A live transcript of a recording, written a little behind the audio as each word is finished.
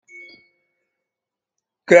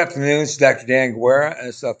Good afternoon. This is Dr. Dan Guerra, and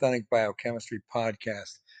it's Authentic Biochemistry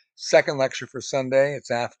Podcast. Second lecture for Sunday. It's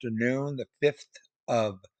afternoon, the 5th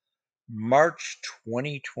of March,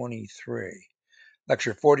 2023.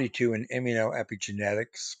 Lecture 42 in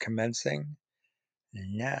immunoepigenetics commencing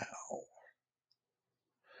now.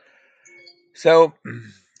 So,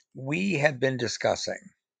 we have been discussing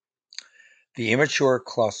the immature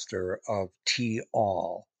cluster of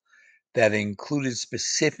T-all that included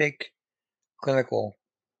specific clinical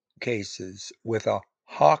cases with a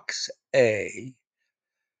HOX-A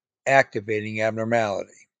activating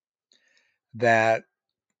abnormality that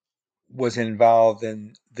was involved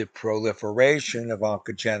in the proliferation of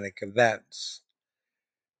oncogenic events.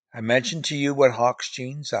 I mentioned to you what Hox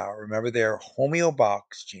genes are. Remember, they're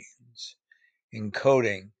homeobox genes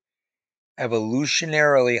encoding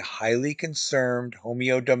evolutionarily highly conserved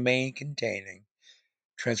homeodomain containing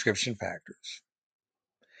transcription factors.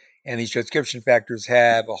 And these transcription factors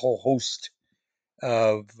have a whole host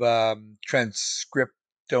of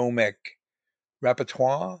transcriptomic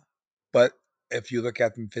repertoire, but if you look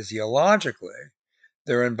at them physiologically,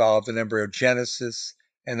 they're involved in embryogenesis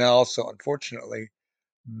and also, unfortunately,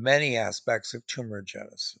 many aspects of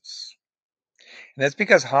tumorigenesis. And that's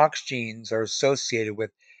because Hox genes are associated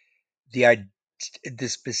with the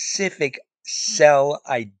specific cell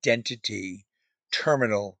identity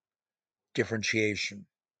terminal differentiation.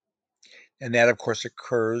 And that, of course,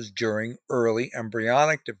 occurs during early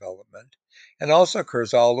embryonic development and also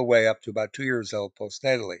occurs all the way up to about 2 years old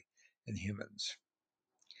postnatally in humans.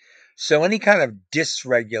 So any kind of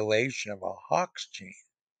dysregulation of a Hox gene,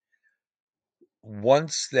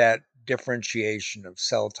 once that differentiation of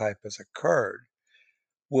cell type has occurred,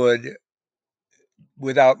 would,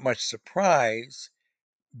 without much surprise,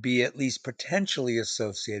 be at least potentially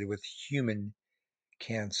associated with human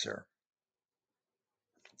cancer.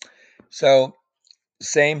 So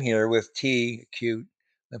same here with T acute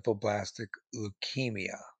lymphoblastic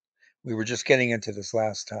leukemia. We were just getting into this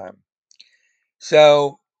last time.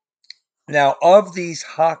 So now, of these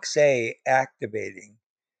HOX-A activating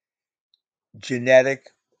genetic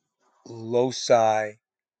loci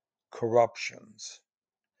corruptions,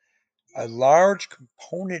 a large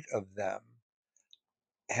component of them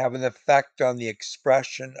have an effect on the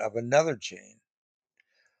expression of another gene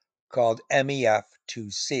called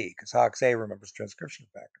MEF2C, because HOX-A, remembers transcription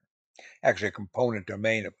factor, actually a component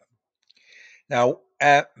domain of them. Now,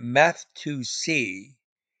 MEF2C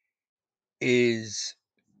is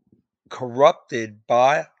corrupted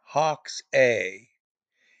by HOX-A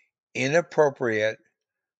inappropriate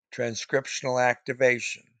transcriptional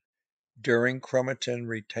activation during chromatin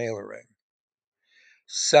retailoring,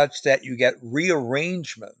 such that you get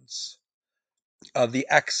rearrangements of the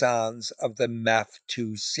exons of the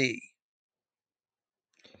MEF2C.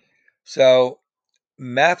 So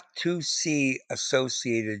MEF2C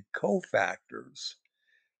associated cofactors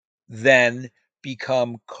then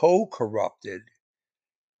become co-corrupted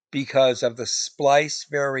because of the splice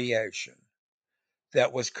variation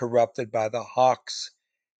that was corrupted by the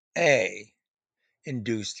HOX-A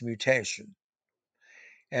induced mutation.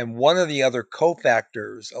 And one of the other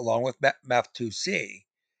cofactors, along with MEF2C,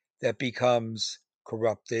 that becomes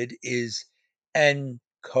corrupted is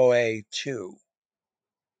NCoA2.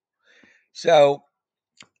 So,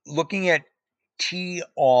 looking at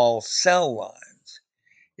T-all cell lines,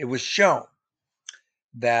 it was shown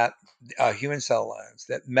that human cell lines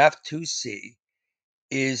that MEF2C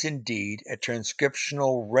is indeed a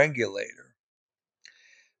transcriptional regulator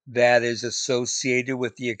that is associated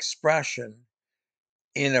with the expression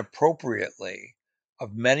inappropriately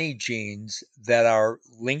of many genes that are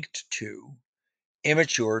linked to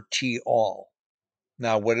immature T-all.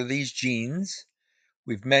 Now, what are these genes?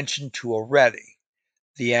 We've mentioned two already,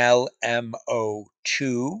 the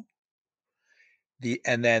LMO2,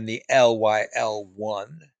 and then the LYL1,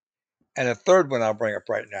 and a third one I'll bring up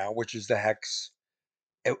right now, which is the hex,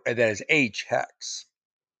 that is H hex.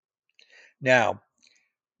 Now,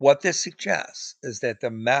 what this suggests is that the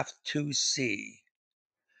MEF2C,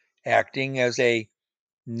 acting as a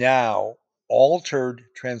now altered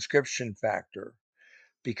transcription factor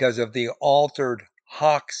because of the altered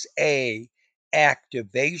HOX-A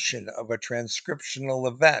activation of a transcriptional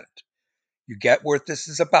event. You get what this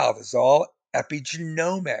is about. It's all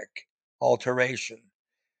epigenomic alteration.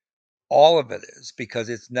 All of it is because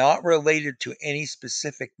it's not related to any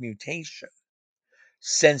specific mutation,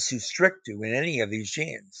 sensu stricto, in any of these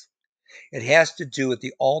genes. It has to do with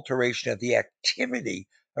the alteration of the activity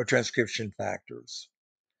of transcription factors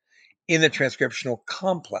in the transcriptional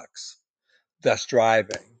complex, thus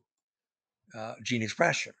driving gene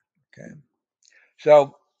expression. Okay,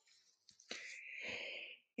 so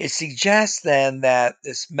It suggests then that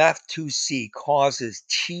this MEF2C causes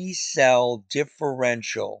T cell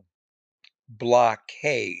differential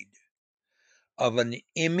blockade of an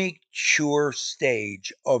immature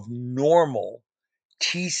stage of normal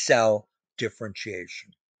T cell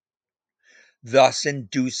differentiation, thus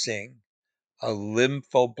inducing a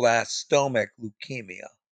lymphoblastomic leukemia.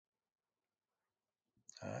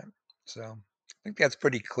 All right. So I think that's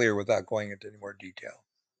pretty clear without going into any more detail.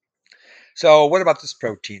 So what about this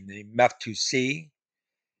protein, the MEF2C?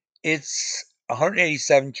 It's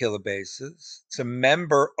 187 kilobases. It's a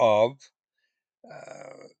member of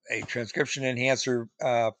a transcription enhancer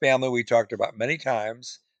family we talked about many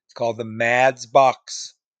times. It's called the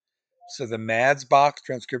MADS-Box. So the MADS-Box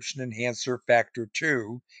transcription enhancer factor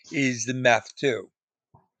 2 is the MEF2.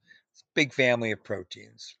 It's a big family of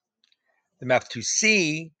proteins. The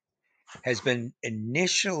MEF2C has been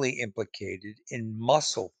initially implicated in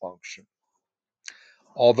muscle function,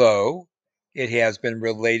 although it has been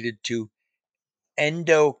related to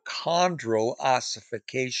endochondral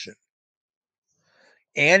ossification,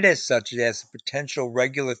 and as such, it has a potential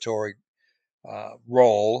regulatory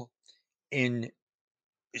role in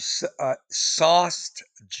SOST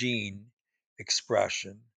gene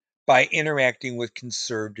expression by interacting with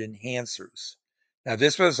conserved enhancers. Now,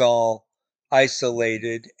 this was all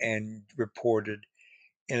isolated and reported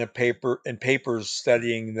in papers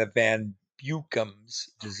studying the Van Buchen's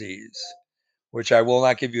disease, which I will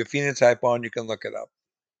not give you a phenotype on. You can look it up.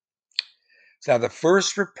 So now the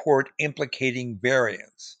first report implicating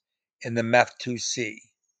variants in the MEF2C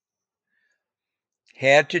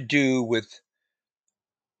had to do with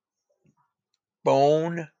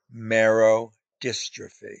bone marrow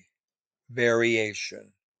dystrophy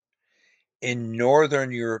variation in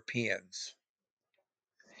Northern Europeans.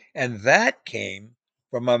 And that came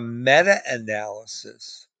from a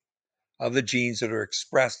meta-analysis of the genes that are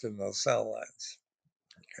expressed in those cell lines.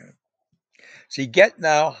 Okay. So you get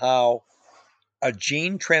now how a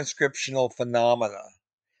gene transcriptional phenomena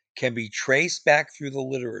can be traced back through the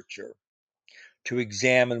literature to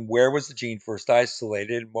examine where was the gene first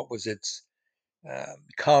isolated and what was its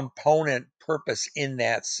component purpose in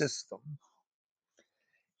that system,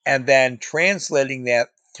 and then translating that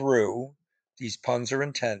through, these puns are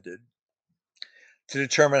intended, to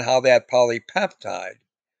determine how that polypeptide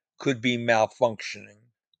could be malfunctioning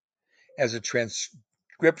as a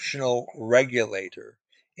transcriptional regulator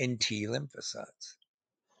in T lymphocytes.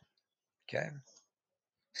 Okay,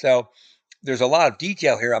 so there's a lot of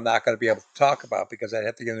detail here I'm not going to be able to talk about because I'd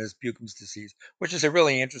have to get into this Buchen's disease, which is a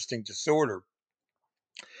really interesting disorder.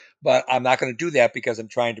 But I'm not going to do that because I'm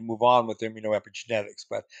trying to move on with immunoepigenetics.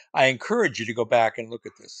 But I encourage you to go back and look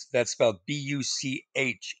at this. That's spelled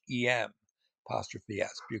Buchem apostrophe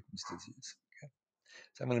S, Buchen's disease. Okay.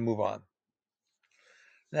 So I'm going to move on.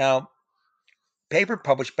 Now, paper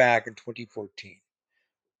published back in 2014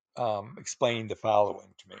 explaining the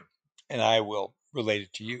following to me, and I will relate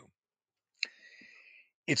it to you.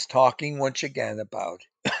 It's talking once again about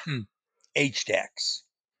HDACs.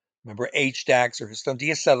 Remember, HDACs are histone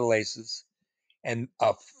deacetylases, and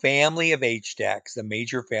a family of HDACs, the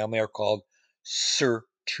major family, are called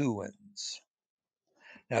sirtuins.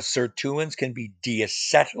 Now, sirtuins can be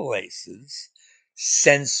deacetylases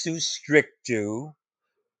sensu stricto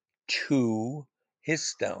to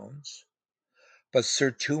histones, but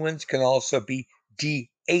sirtuins can also be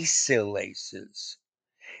deacylases,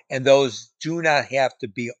 and those do not have to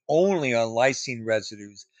be only on lysine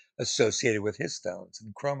residues associated with histones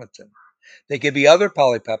and chromatin. They could be other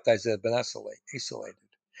polypeptides that have been acylated.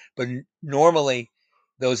 But normally,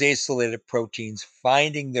 those acylated proteins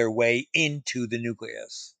finding their way into the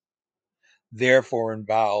nucleus, therefore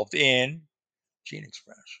involved in gene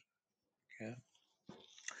expression. Okay?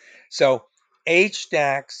 So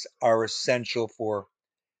HDACs are essential for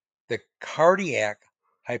the cardiac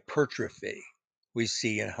hypertrophy we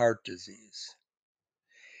see in heart disease.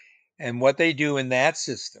 And what they do in that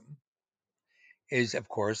system is, of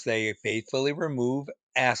course, they faithfully remove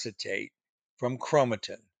acetate from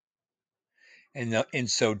chromatin. And in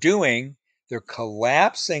so doing, they're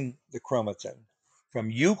collapsing the chromatin from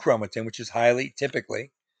euchromatin, which is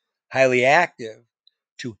typically highly active,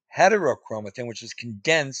 to heterochromatin, which is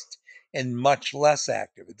condensed and much less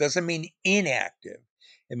active. It doesn't mean inactive.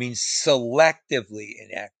 It means selectively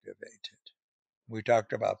inactivated. We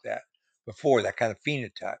talked about that before, that kind of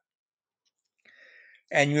phenotype.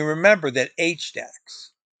 And you remember that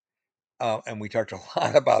HDACs, and we talked a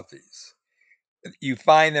lot about these, you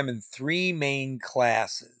find them in three main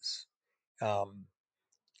classes.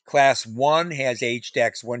 Class 1 has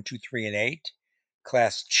HDACs 1, 2, 3, and 8.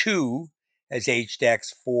 Class 2 has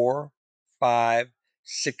HDACs 4, 5,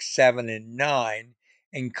 6, 7, and 9.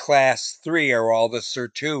 And class 3 are all the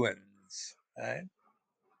sirtuins. Right?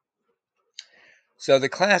 So the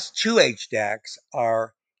class 2 HDACs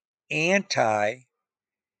are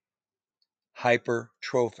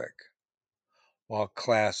anti-hypertrophic, while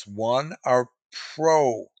class 1 are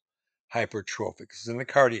pro-hypertrophic. This is in the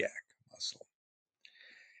cardiac muscle.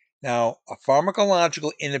 Now, a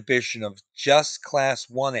pharmacological inhibition of just class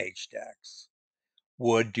 1 HDACs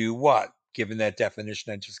would do what, given that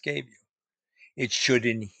definition I just gave you? It should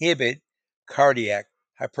inhibit cardiac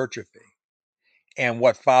hypertrophy. And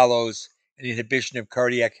what follows an inhibition of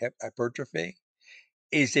cardiac hypertrophy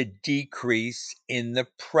is a decrease in the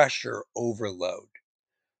pressure overload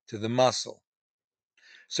to the muscle.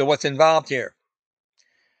 So what's involved here?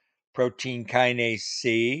 Protein kinase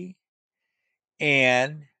C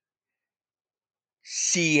and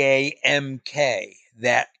CAMK,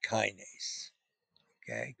 that kinase,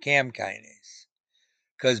 okay, CAM kinase,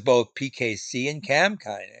 because both PKC and CAM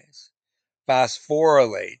kinase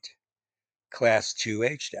phosphorylate class 2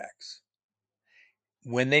 HDACs.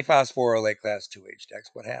 When they phosphorylate class 2 HDACs,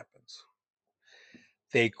 what happens?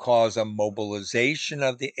 They cause a mobilization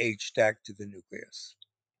of the HDAC to the nucleus.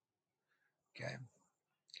 Okay.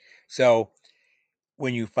 So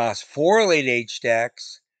when you phosphorylate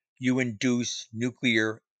HDACs, you induce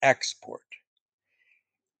nuclear export.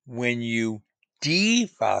 When you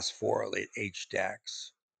dephosphorylate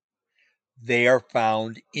HDACs, they are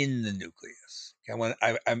found in the nucleus. I want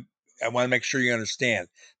to make sure you understand.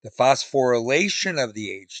 The phosphorylation of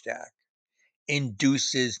the HDAC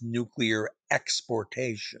induces nuclear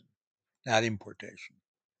exportation, not importation.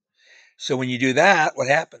 So when you do that, what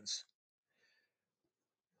happens?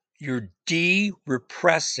 You're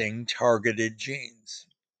de-repressing targeted genes,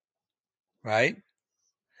 right?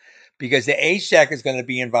 Because the HDAC is going to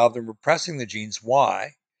be involved in repressing the genes.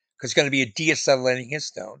 Why? Because it's going to be a deacetylating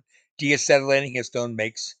histone. Deacetylating histone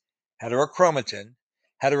makes heterochromatin.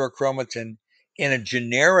 Heterochromatin, in a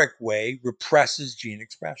generic way, represses gene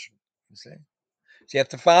expression. You see? So you have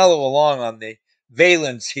to follow along on the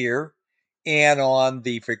valence here and on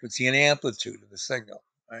the frequency and amplitude of the signal.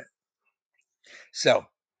 Right? So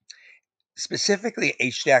specifically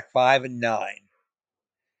HDAC 5 and 9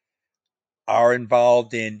 are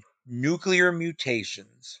involved in nuclear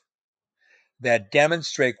mutations that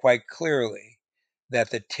demonstrate quite clearly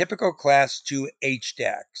that the typical class 2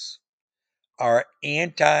 HDACs are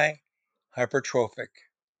anti-hypertrophic.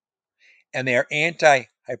 And they are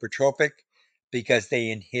anti-hypertrophic because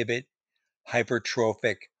they inhibit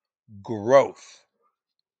hypertrophic growth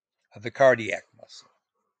of the cardiac muscle.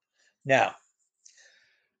 Now,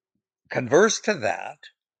 converse to that,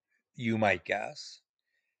 you might guess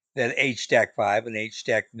that HDAC 5 and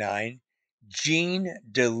HDAC 9 gene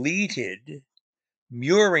deleted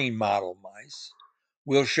murine model mice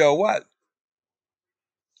will show what?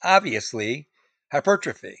 Obviously,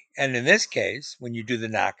 hypertrophy. And in this case, when you do the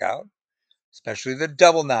knockout, especially the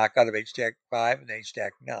double knockout of HDAC 5 and HDAC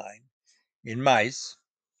 9 in mice,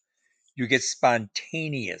 you get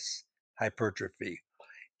spontaneous hypertrophy.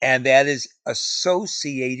 And that is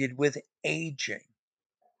associated with aging.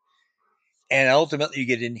 And ultimately, you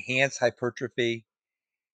get enhanced hypertrophy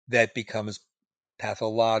that becomes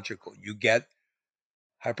pathological. You get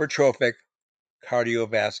hypertrophic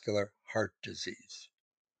cardiovascular heart disease.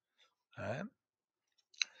 All right?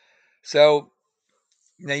 So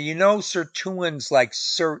now you know sirtuins like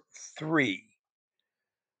SIRT3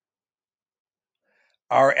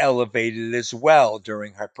 are elevated as well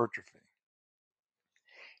during hypertrophy.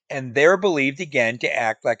 And they're believed again to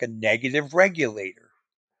act like a negative regulator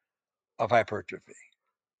of hypertrophy.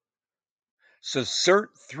 So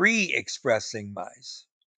SIRT3 expressing mice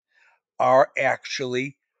are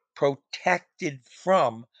actually protected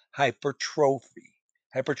from hypertrophic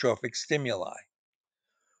stimuli.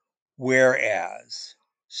 Whereas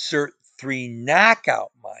SIRT3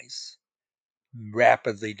 knockout mice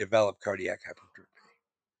rapidly develop cardiac hypertrophy.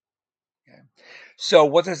 Okay. So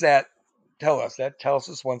what does that tell us? That tells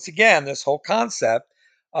us once again this whole concept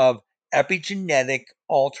of epigenetic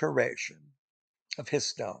alteration of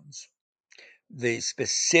histones, the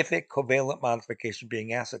specific covalent modification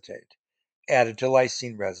being acetate, added to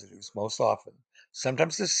lysine residues most often.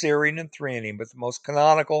 Sometimes the serine and threonine, but the most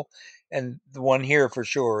canonical and the one here for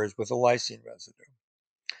sure is with the lysine residue.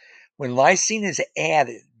 When lysine is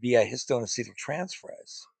added via histone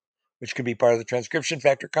acetyltransferase, which can be part of the transcription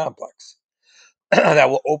factor complex, that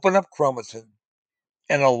will open up chromatin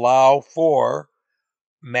and allow for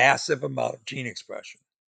massive amount of gene expression.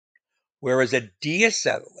 Whereas a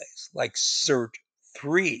deacetylase like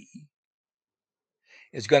SIRT3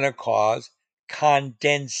 is going to cause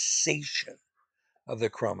condensation of the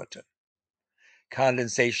chromatin.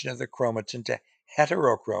 Condensation of the chromatin to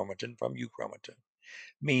heterochromatin from euchromatin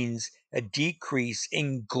means a decrease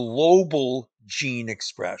in global gene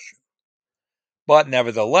expression, but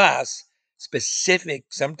nevertheless, specific,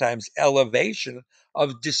 sometimes elevation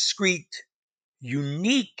of discrete,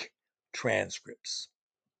 unique transcripts.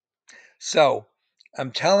 So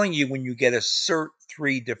I'm telling you, when you get a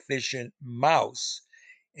SIRT3 deficient mouse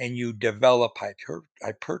and you develop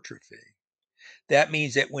hypertrophy, that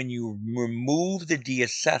means that when you remove the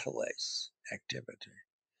deacetylase activity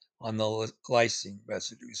on the lysine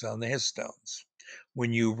residues, on the histones,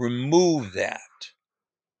 when you remove that,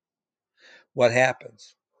 what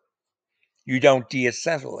happens? You don't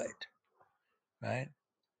deacetylate, right?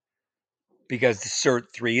 Because the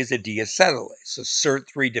SIRT3 is a deacetylase. So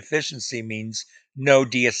SIRT3 deficiency means no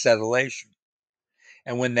deacetylation.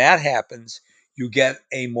 And when that happens, you get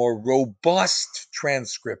a more robust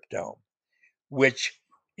transcriptome, which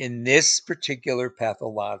in this particular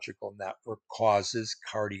pathological network causes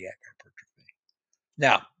cardiac hypertrophy.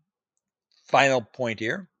 Now, final point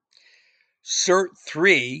here.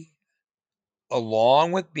 SIRT3,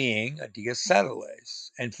 along with being a deacetylase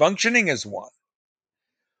and functioning as one,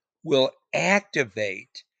 will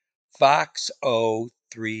activate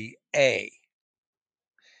FOXO3A.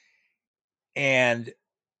 And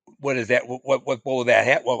what is that? What will that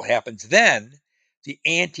happen? What happens then? The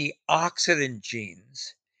antioxidant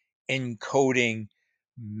genes encoding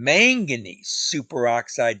manganese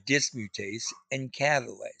superoxide dismutase and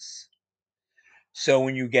catalase. So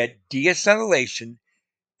when you get deacetylation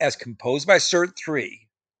as composed by SIRT3,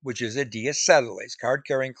 which is a deacetylase,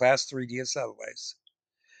 card-carrying class 3 deacetylase,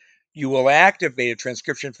 you will activate a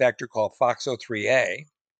transcription factor called FOXO3A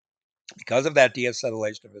because of that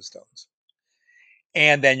deacetylation of histones.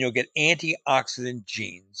 And then you'll get antioxidant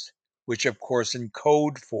genes, which of course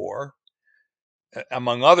encode for,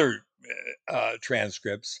 among other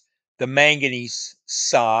transcripts, the manganese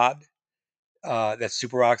SOD, that's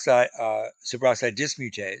superoxide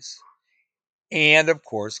dismutase, and of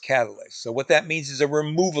course catalase. So what that means is a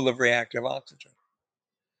removal of reactive oxygen.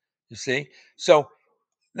 You see? So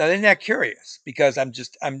now isn't that curious? Because I'm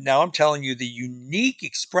telling you the unique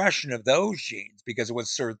expression of those genes because of what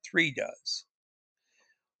SIRT3 does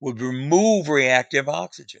would remove reactive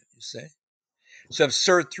oxygen, you see? So if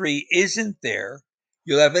SIRT3 isn't there,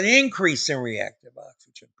 you'll have an increase in reactive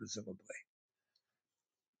oxygen, presumably.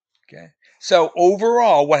 Okay. So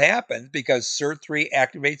overall, what happens, because SIRT3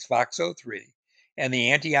 activates FOXO3 and the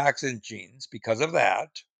antioxidant genes, because of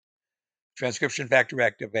that, transcription factor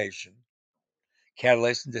activation,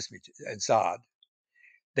 catalase and SOD,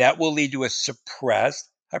 that will lead to a suppressed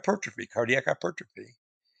hypertrophy, cardiac hypertrophy,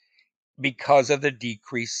 because of the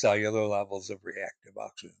decreased cellular levels of reactive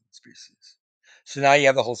oxygen species. So now you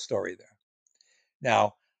have the whole story there.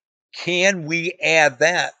 Now, can we add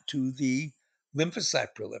that to the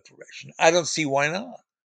lymphocyte proliferation? I don't see why not.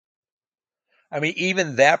 I mean,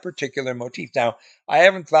 even that particular motif. Now, I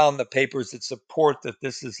haven't found the papers that support that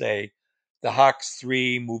this is the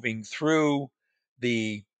HOX3 moving through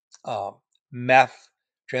the MEF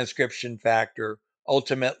transcription factor,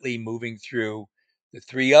 ultimately moving through the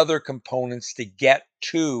three other components to get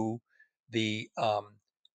to the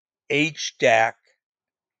HDAC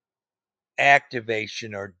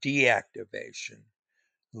activation or deactivation,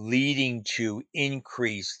 leading to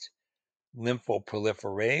increased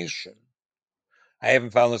lymphoproliferation. I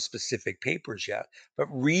haven't found those specific papers yet, but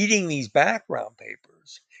reading these background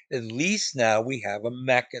papers, at least now we have a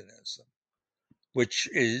mechanism which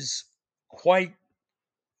is quite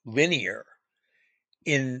linear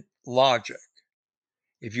in logic.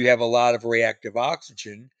 If you have a lot of reactive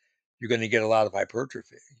oxygen, you're going to get a lot of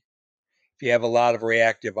hypertrophy. If you have a lot of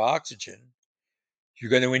reactive oxygen,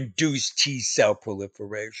 you're going to induce T cell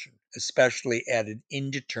proliferation, especially at an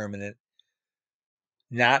indeterminate,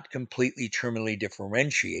 not completely terminally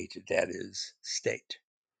differentiated, that is, state,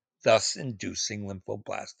 thus inducing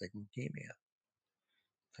lymphoblastic leukemia.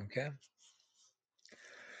 Okay?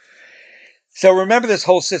 So remember, this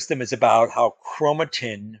whole system is about how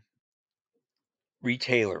chromatin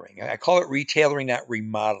retailoring. I call it retailoring, not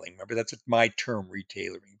remodeling. Remember, that's my term,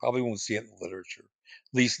 retailoring. You probably won't see it in the literature,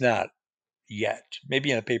 at least not yet.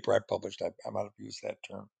 Maybe in a paper I published, I might have used that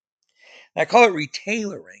term. And I call it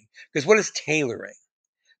retailoring because what is tailoring?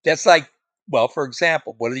 That's like, well, for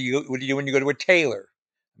example, what do you do when you go to a tailor?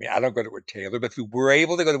 I mean, I don't go to a tailor, but if you were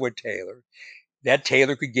able to go to a tailor, that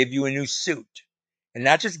tailor could give you a new suit. And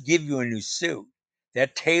not just give you a new suit,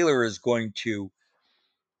 that tailor is going to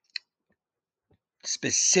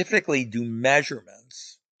specifically do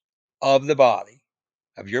measurements of the body,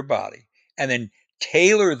 of your body, and then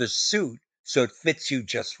tailor the suit so it fits you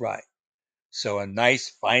just right. So a nice,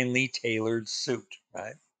 finely tailored suit,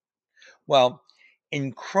 right? Well,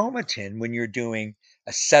 in chromatin, when you're doing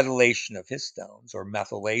acetylation of histones or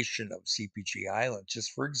methylation of CpG islands,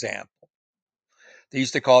 just for example, they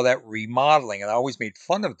used to call that remodeling. And I always made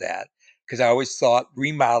fun of that because I always thought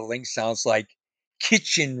remodeling sounds like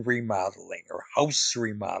kitchen remodeling or house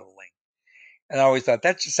remodeling. And I always thought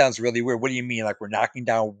that just sounds really weird. What do you mean? Like we're knocking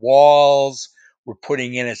down walls, we're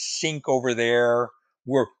putting in a sink over there,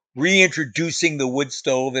 we're reintroducing the wood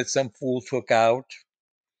stove that some fool took out.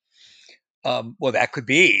 Well, that could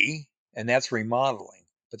be, and that's remodeling.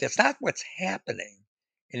 But that's not what's happening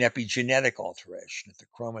in epigenetic alteration at the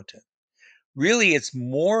chromatin. Really, it's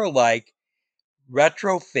more like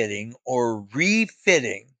retrofitting or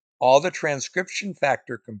refitting all the transcription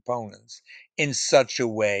factor components in such a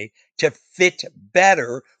way to fit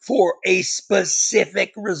better for a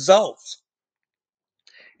specific result.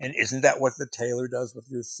 And isn't that what the tailor does with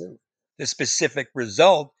your suit? The specific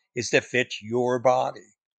result is to fit your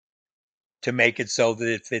body, to make it so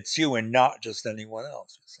that it fits you and not just anyone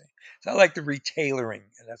else. You see, so I like the retailoring,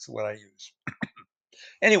 and that's what I use.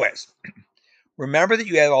 Anyways, remember that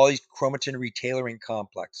you have all these chromatin retailoring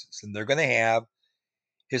complexes, and they're going to have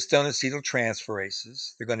histone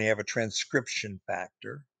acetyltransferases. They're going to have a transcription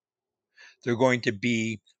factor. They're going to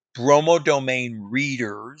be bromodomain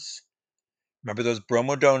readers. Remember, those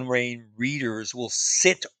bromodomain readers will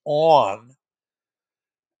sit on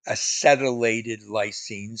acetylated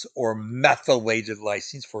lysines or methylated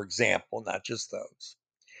lysines, for example, not just those.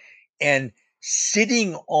 And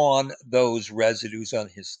sitting on those residues on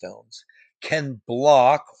histones can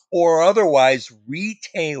block or otherwise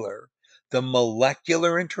retailor the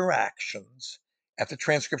molecular interactions at the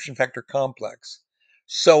transcription factor complex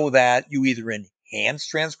so that you either enhance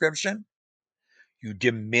transcription, you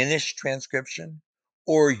diminish transcription,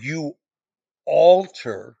 or you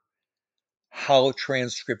alter how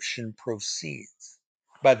transcription proceeds.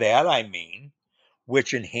 By that I mean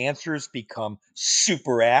which enhancers become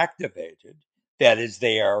super activated. That is,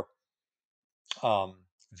 they are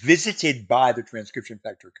visited by the transcription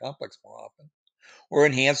factor complex more often, or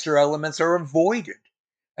enhancer elements are avoided,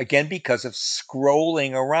 again, because of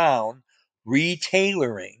scrolling around,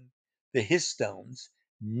 retailoring the histones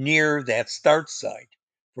near that start site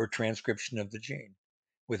for transcription of the gene,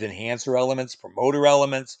 with enhancer elements, promoter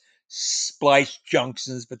elements, splice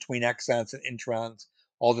junctions between exons and introns,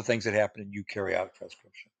 all the things that happen in eukaryotic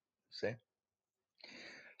transcription. See?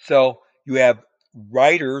 So you have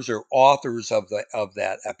writers or authors of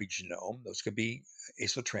that epigenome. Those could be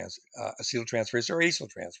acetyltransferase or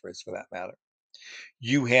acyltransferase for that matter.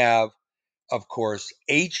 You have, of course,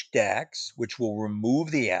 HDACs, which will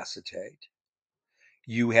remove the acetate.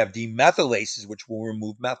 You have demethylases, which will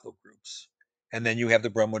remove methyl groups. And then you have the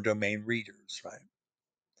bromodomain readers, right?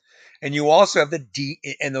 And you also have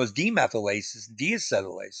and those demethylases,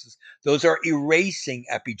 deacetylases, those are erasing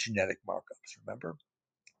epigenetic markups, remember?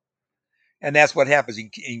 And that's what happens.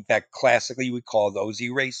 In fact, classically, we call those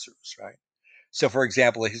erasers, right? So, for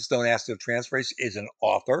example, a histone acetyltransferase is an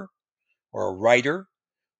author or a writer,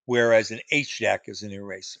 whereas an HDAC is an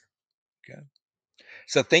eraser. Okay.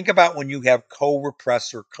 So think about when you have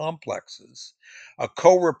co-repressor complexes. A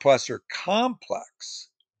co-repressor complex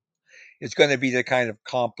is going to be the kind of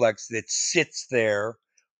complex that sits there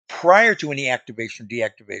prior to any activation or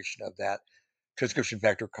deactivation of that transcription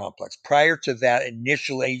factor complex. Prior to that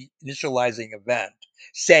initializing event,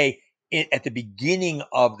 say at the beginning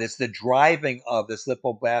of this, the driving of this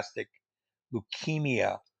lipoblastic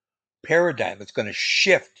leukemia paradigm, that's going to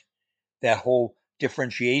shift that whole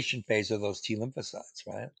differentiation phase of those T lymphocytes,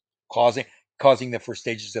 right? Causing causing the first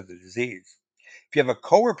stages of the disease. If you have a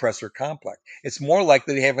co-repressor complex, it's more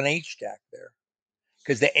likely to have an HDAC there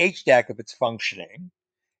because the HDAC, if it's functioning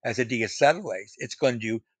as a deacetylase, it's going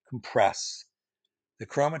to compress the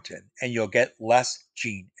chromatin and you'll get less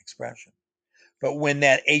gene expression. But when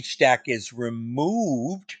that HDAC is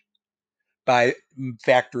removed by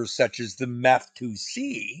factors such as the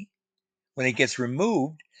MEF2C, when it gets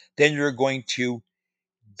removed, then you're going to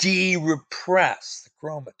de-repress the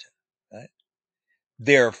chromatin. Right?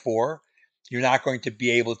 Therefore, you're not going to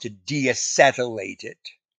be able to deacetylate it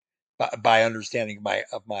by understanding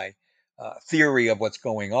my theory of what's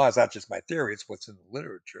going on. It's not just my theory; it's what's in the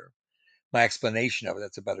literature. My explanation of it.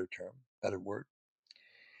 That's a better term, better word.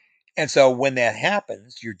 And so when that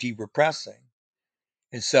happens, you're de-repressing,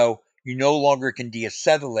 and so you no longer can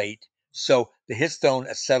deacetylate. So the histone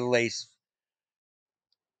acetylase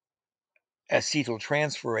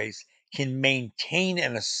acetyltransferase can maintain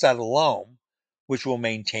an acetylome, which will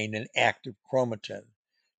maintain an active chromatin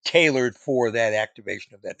tailored for that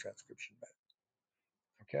activation of that transcription.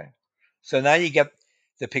 Okay. So now you get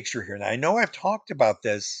the picture here. Now I know I've talked about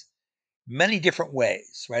this many different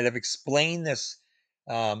ways, right? I've explained this,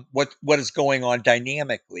 what is going on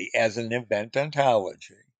dynamically as an event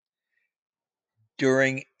ontology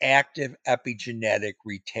during active epigenetic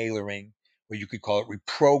retailoring, or you could call it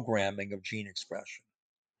reprogramming of gene expression.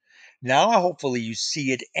 Now, hopefully, you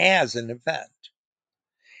see it as an event.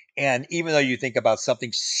 And even though you think about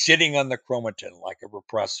something sitting on the chromatin like a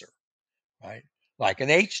repressor, right? Like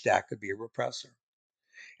an H stack could be a repressor.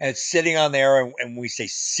 And it's sitting on there. And when we say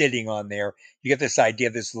sitting on there, you get this idea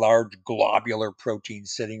of this large globular protein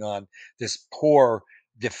sitting on this poor,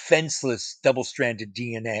 defenseless double stranded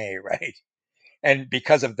DNA, right? And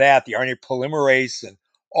because of that, the RNA polymerase and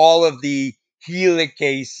all of the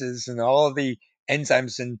helicases and all of the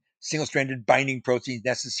enzymes and single-stranded binding proteins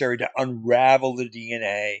necessary to unravel the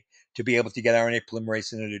DNA to be able to get RNA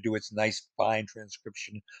polymerase in it to do its nice fine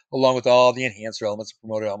transcription, along with all the enhancer elements,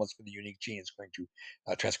 promoter elements for the unique gene it's going to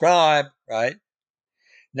transcribe, right?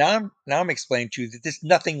 Now I'm explaining to you that there's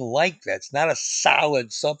nothing like that. It's not a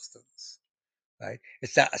solid substance, right?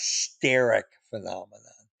 It's not a steric phenomenon.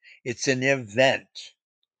 It's an event.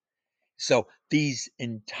 So these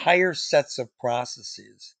entire sets of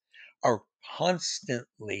processes are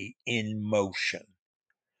constantly in motion,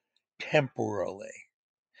 temporally,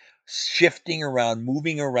 shifting around,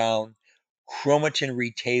 moving around, chromatin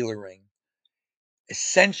retailoring,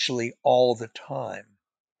 essentially all the time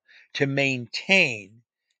to maintain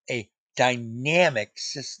a dynamic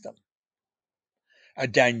system. A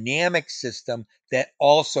dynamic system that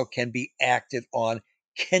also can be acted on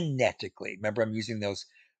kinetically. Remember, I'm using those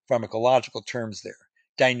pharmacological terms there.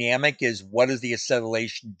 Dynamic is what does the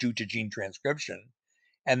acetylation do to gene transcription?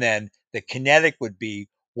 And then the kinetic would be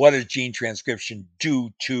what does gene transcription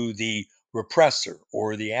do to the repressor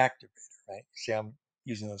or the activator, right? See, I'm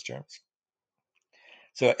using those terms.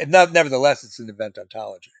 So, nevertheless, it's an event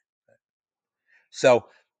ontology. So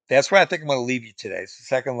that's where I think I'm going to leave you today. It's the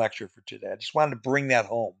second lecture for today. I just wanted to bring that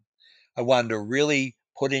home. I wanted to really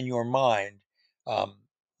put in your mind um,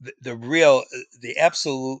 the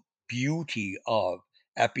absolute beauty of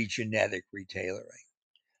epigenetic retailoring,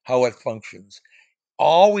 how it functions,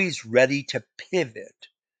 always ready to pivot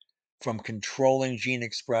from controlling gene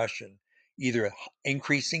expression, either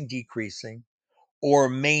increasing, decreasing, or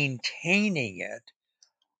maintaining it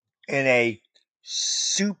in a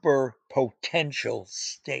super potential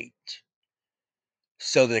state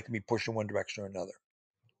so that it can be pushed in one direction or another,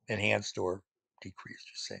 enhanced or decreased,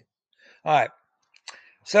 you see. All right.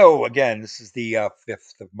 So again, this is the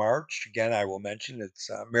 5th of March. Again, I will mention it's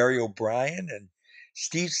Mary O'Brien and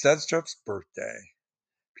Steve Studstrup's birthday.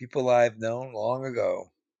 People I've known long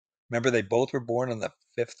ago. Remember, they both were born on the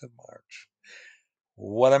 5th of March.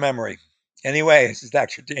 What a memory. Anyway, this is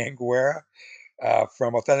Dr. Dan Guerra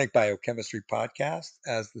from Authentic Biochemistry Podcast.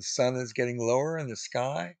 As the sun is getting lower in the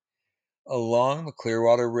sky along the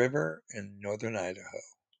Clearwater River in northern Idaho.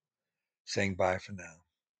 Saying bye for now.